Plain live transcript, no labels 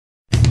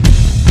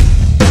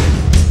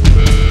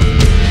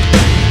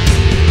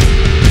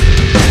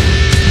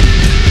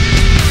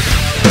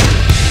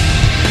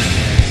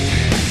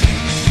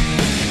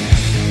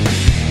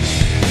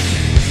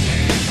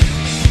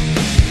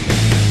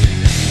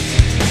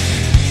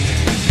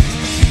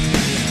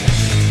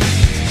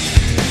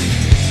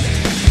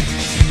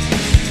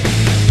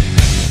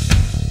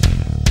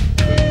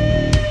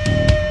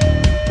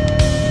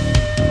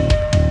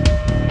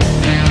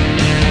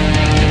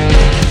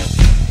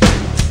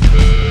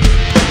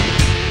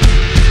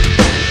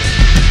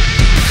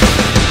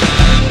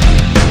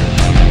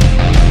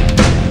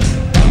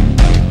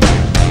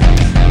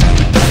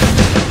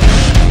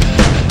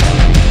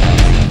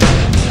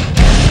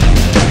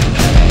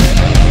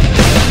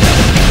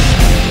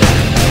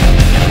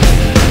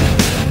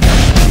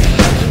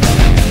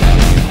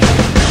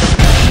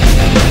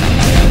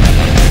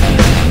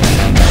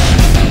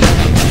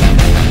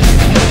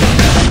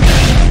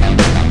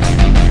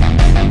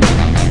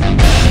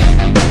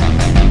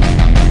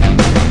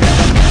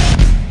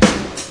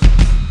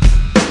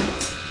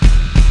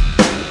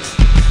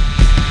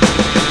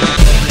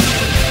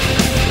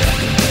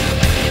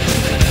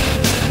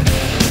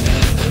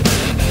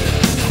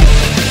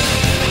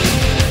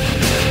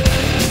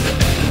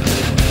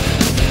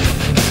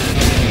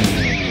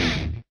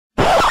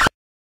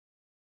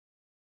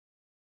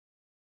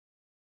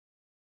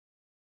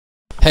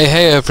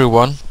Hey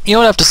everyone, you know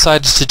what I've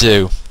decided to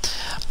do?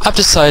 I've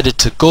decided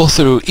to go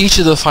through each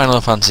of the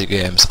Final Fantasy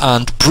games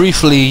and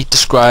briefly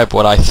describe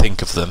what I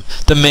think of them,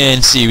 the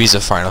main series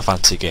of Final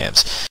Fantasy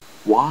games.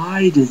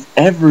 Why does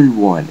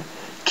everyone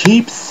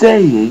keep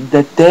saying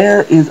that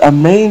there is a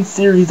main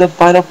series of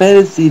Final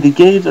Fantasy? The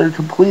games are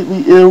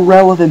completely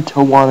irrelevant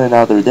to one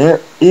another.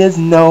 There is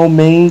no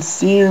main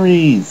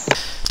series.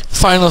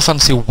 Final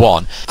Fantasy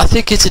 1. I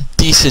think it's a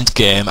decent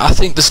game. I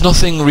think there's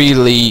nothing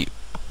really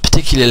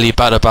particularly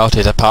bad about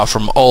it apart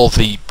from all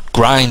the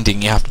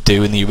grinding you have to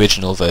do in the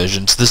original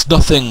versions. There's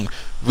nothing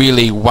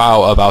really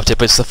wow about it,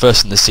 but it's the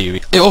first in the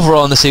series.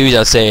 Overall in the series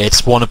I'd say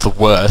it's one of the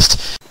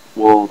worst.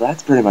 Well,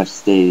 that's pretty much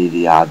stating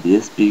the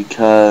obvious,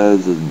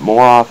 because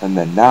more often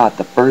than not,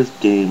 the first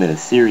game in a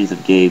series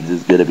of games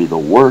is going to be the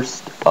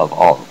worst of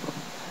all of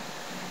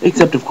them.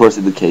 Except, of course,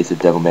 in the case of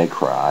Devil May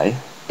Cry.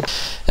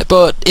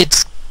 But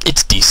it's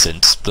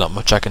decent, not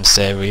much I can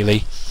say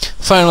really.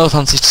 Final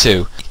Fantasy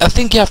 2. I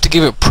think you have to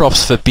give it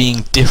props for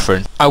being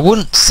different. I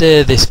wouldn't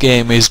say this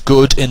game is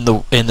good in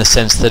the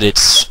sense that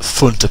it's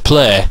fun to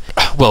play,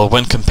 well,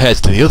 when compared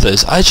to the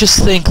others. I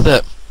think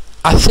that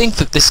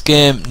this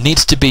game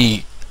needs to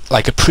be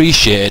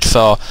appreciated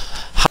for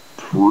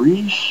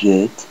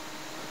Appreciate?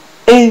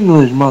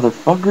 English,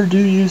 motherfucker, do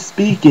you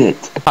speak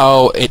it?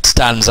 how it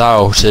stands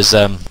out as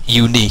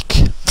unique.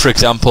 For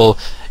example,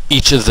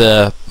 each of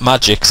the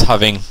magics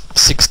having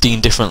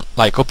 16 different,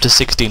 up to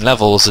 16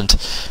 levels, and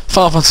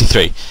Final Fantasy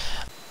 3.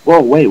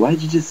 Whoa, wait, why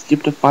did you just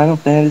skip to Final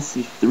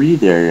Fantasy 3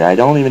 there? I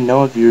don't even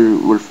know if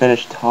you were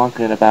finished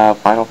talking about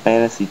Final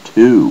Fantasy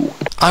 2.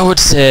 I would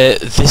say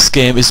this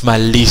game is my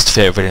least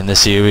favourite in the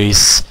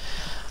series.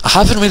 I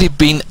haven't really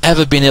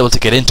ever been able to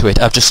get into it.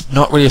 I've just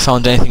not really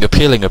found anything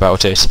appealing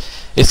about it.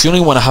 It's the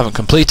only one I haven't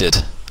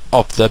completed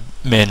of the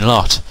main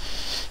lot.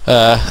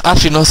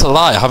 Actually, no, it's a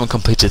lie, I haven't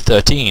completed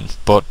 13,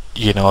 but,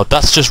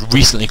 that's just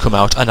recently come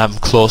out and I'm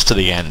close to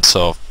the end,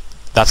 so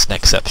that's an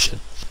exception.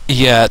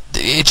 Yeah,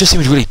 it just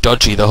seems really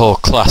dodgy, the whole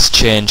class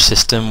change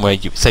system, where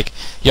you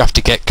have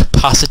to get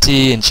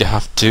capacity and you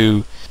have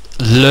to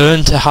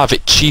learn to have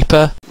it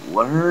cheaper.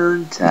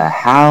 Learn to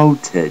how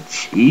to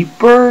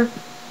cheaper?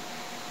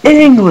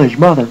 English,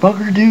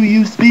 motherfucker, do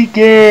you speak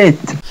it?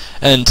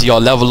 And your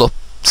level up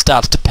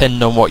starts to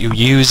depend on what you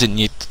use, and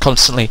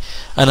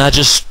I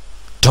just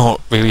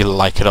don't really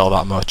like it all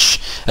that much.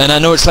 And I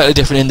know it's slightly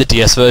different in the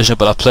DS version,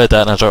 but I played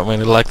that and I don't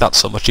really like that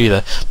so much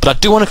either. But I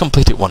do want to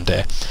complete it one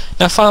day.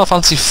 Now, Final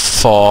Fantasy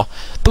 4,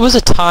 there was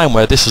a time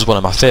where this was one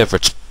of my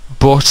favourites,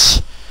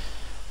 but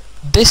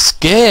this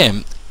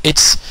game,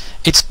 it's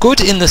good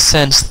in the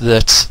sense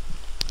that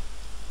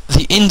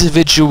the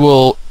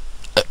individual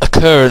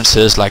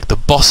occurrences, like the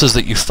bosses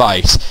that you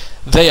fight,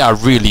 they are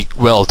really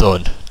well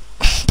done.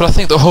 But I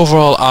think the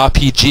overall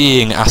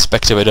RPGing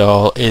aspect of it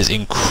all is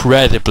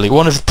incredibly,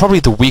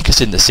 probably the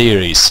weakest in the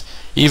series,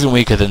 even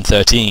weaker than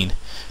 13,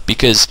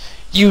 because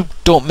you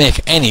don't make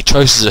any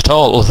choices at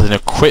all other than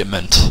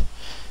equipment.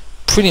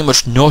 Pretty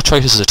much no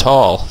choices at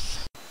all.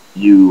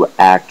 You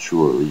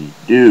actually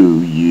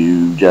do.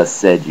 You just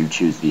said you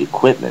choose the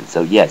equipment,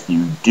 so yes,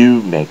 you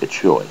do make a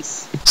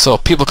choice. So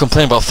people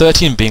complain about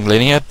 13 being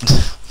linear.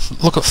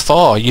 Look at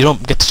 4, you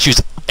don't get to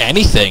choose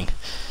anything.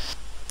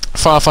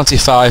 Final Fantasy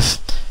 5,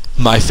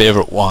 my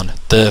favourite one.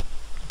 The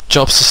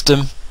job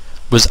system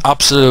was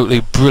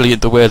absolutely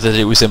brilliant, the way that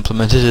it was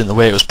implemented and the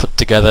way it was put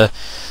together.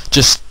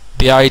 Just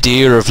the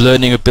idea of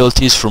learning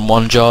abilities from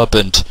one job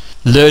and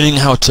learning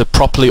how to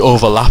properly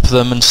overlap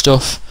them and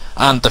stuff,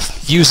 and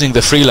using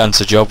the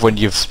freelancer job when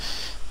you've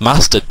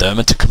mastered them,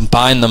 and to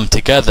combine them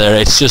together,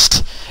 it's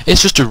just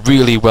a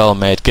really well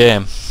made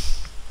game.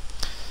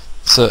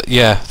 So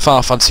yeah,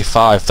 Final Fantasy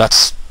 5,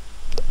 that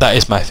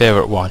is my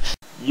favourite one.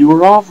 You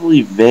were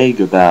awfully vague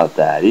about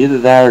that. Either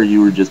that or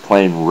you were just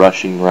plain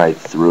rushing right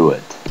through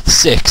it.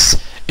 6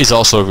 is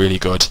also really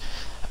good.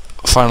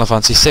 Final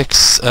Fantasy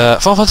 6,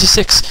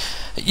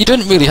 you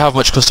didn't really have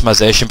much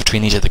customization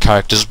between each of the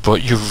characters,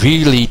 but you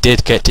really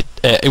did get it.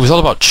 It was all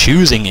about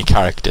choosing your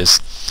characters,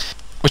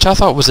 which I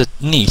thought was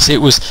neat.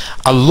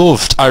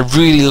 I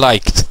really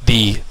liked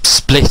the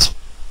split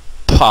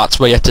parts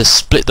where you had to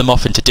split them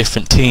off into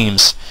different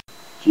teams.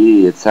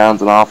 Gee, it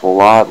sounds an awful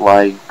lot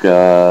like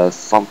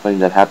something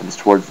that happens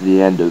towards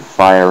the end of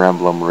Fire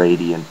Emblem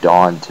Radiant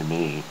Dawn to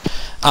me.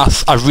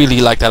 I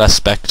really like that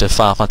aspect of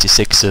Final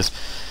Fantasy VI of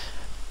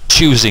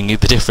choosing the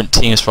different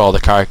teams for all the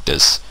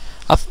characters.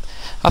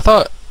 I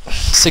thought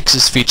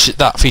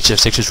that feature of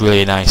 6 was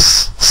really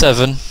nice.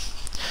 7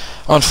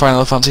 on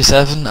Final Fantasy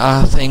 7,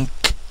 I think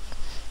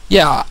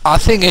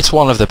it's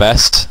one of the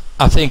best.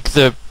 I think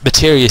the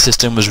materia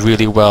system was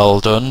really well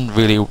done,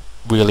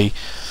 really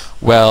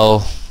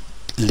well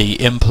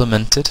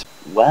implemented.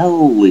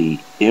 Welly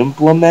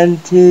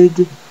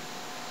implemented?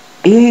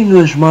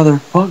 English,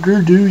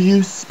 motherfucker, do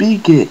you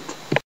speak it?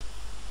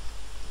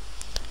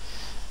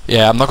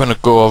 Yeah, I'm not gonna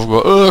go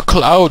over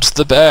Cloud's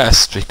the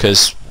best,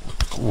 because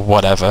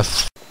whatever.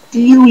 Do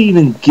you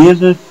even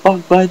give a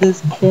fuck by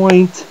this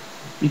point?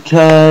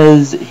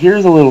 Because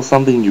here's a little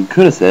something you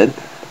could have said.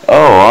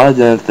 oh, I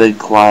didn't think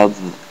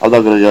Cloud's... I'm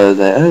not gonna go and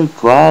say, oh,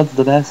 Cloud's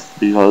the best,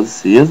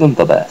 because he isn't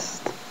the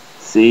best.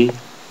 See?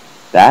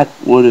 That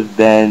would have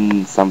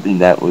been something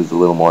that was a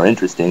little more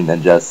interesting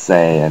than just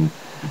saying,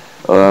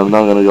 I'm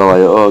not gonna go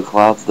like, oh,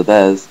 Cloud's the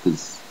best,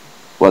 because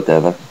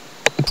whatever.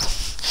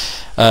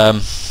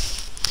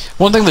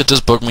 One thing that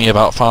does bug me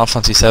about Final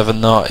Fantasy VII,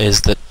 though,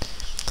 is that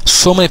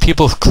so many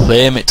people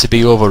claim it to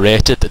be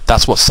overrated that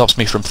that's what stops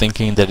me from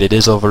thinking that it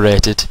is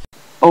overrated.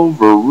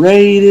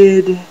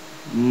 Overrated?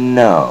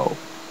 No.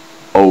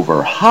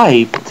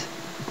 Overhyped?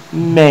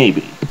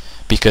 Maybe.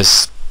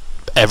 Because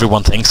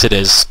everyone thinks it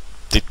is.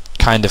 It's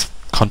kind of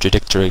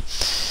contradictory.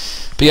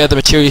 But yeah, the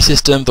materia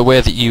system, the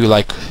way that you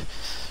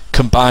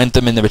combined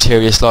them in the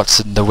materia slots,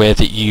 and the way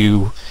that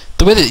you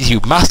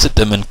mastered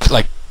them and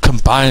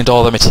combined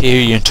all the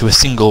materia into a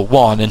single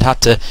one and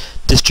had to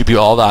distribute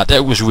all that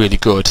was really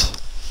good.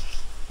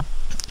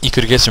 You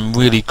could get some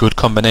really good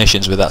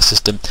combinations with that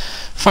system.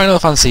 Final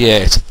Fantasy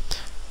VIII,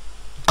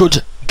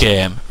 good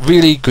game,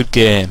 really good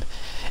game.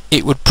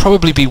 It would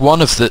probably be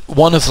one of the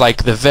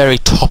very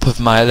top of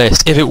my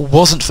list if it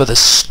wasn't for the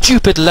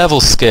stupid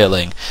level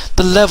scaling.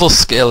 The level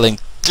scaling,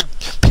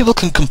 people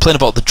can complain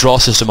about the draw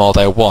system all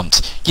they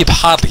want. You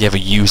hardly ever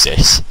use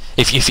it.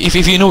 If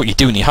you know what you're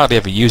doing, you hardly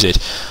ever use it.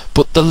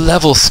 But the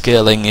level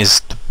scaling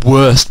is the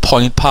worst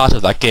part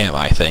of that game,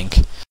 I think.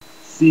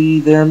 See,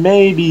 there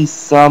may be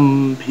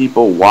some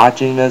people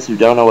watching this who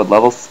don't know what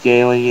level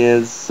scaling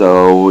is,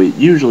 so it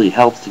usually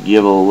helps to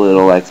give a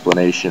little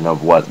explanation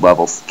of what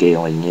level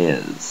scaling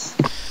is.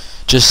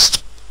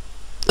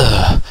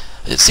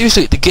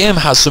 Seriously, the game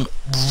has some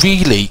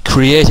really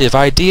creative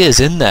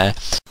ideas in there.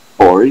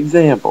 For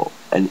example,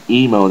 an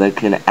emo that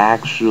can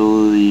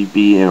actually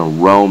be in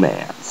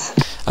romance.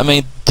 I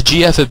mean, the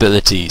GF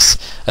abilities,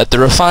 the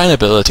refine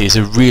abilities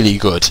are really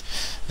good.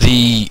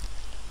 The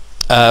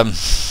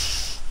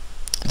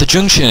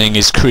junctioning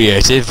is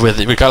creative,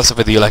 regardless of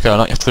whether you like it or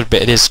not. You have to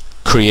admit it is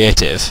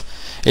creative.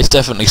 It's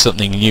definitely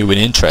something new and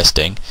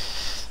interesting.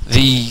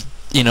 The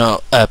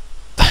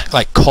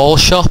call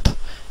shop,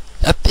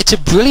 it's a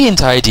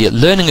brilliant idea.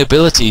 Learning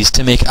abilities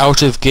to make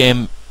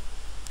out-of-game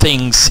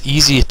things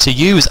easier to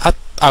use,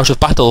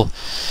 out-of-battle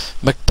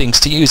things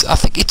to use. I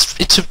think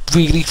it's a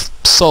really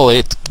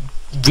solid,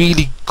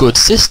 really good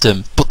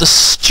system. But the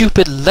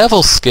stupid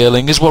level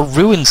scaling is what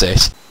ruins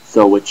it.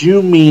 So what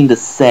you mean to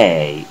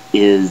say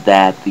is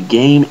that the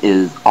game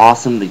is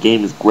awesome, the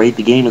game is great,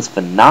 the game is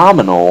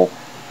phenomenal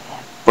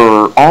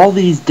for all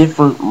these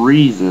different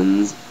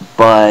reasons,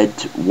 but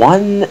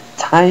one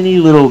tiny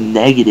little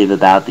negative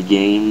about the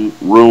game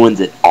ruins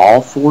it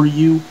all for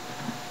you?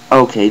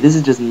 Okay, this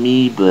is just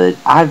me, but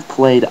I've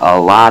played a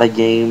lot of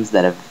games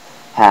that have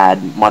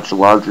had much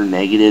larger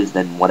negatives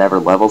than whatever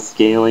level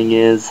scaling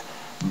is,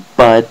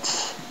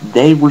 but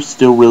they were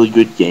still really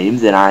good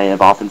games, and I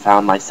have often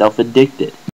found myself addicted.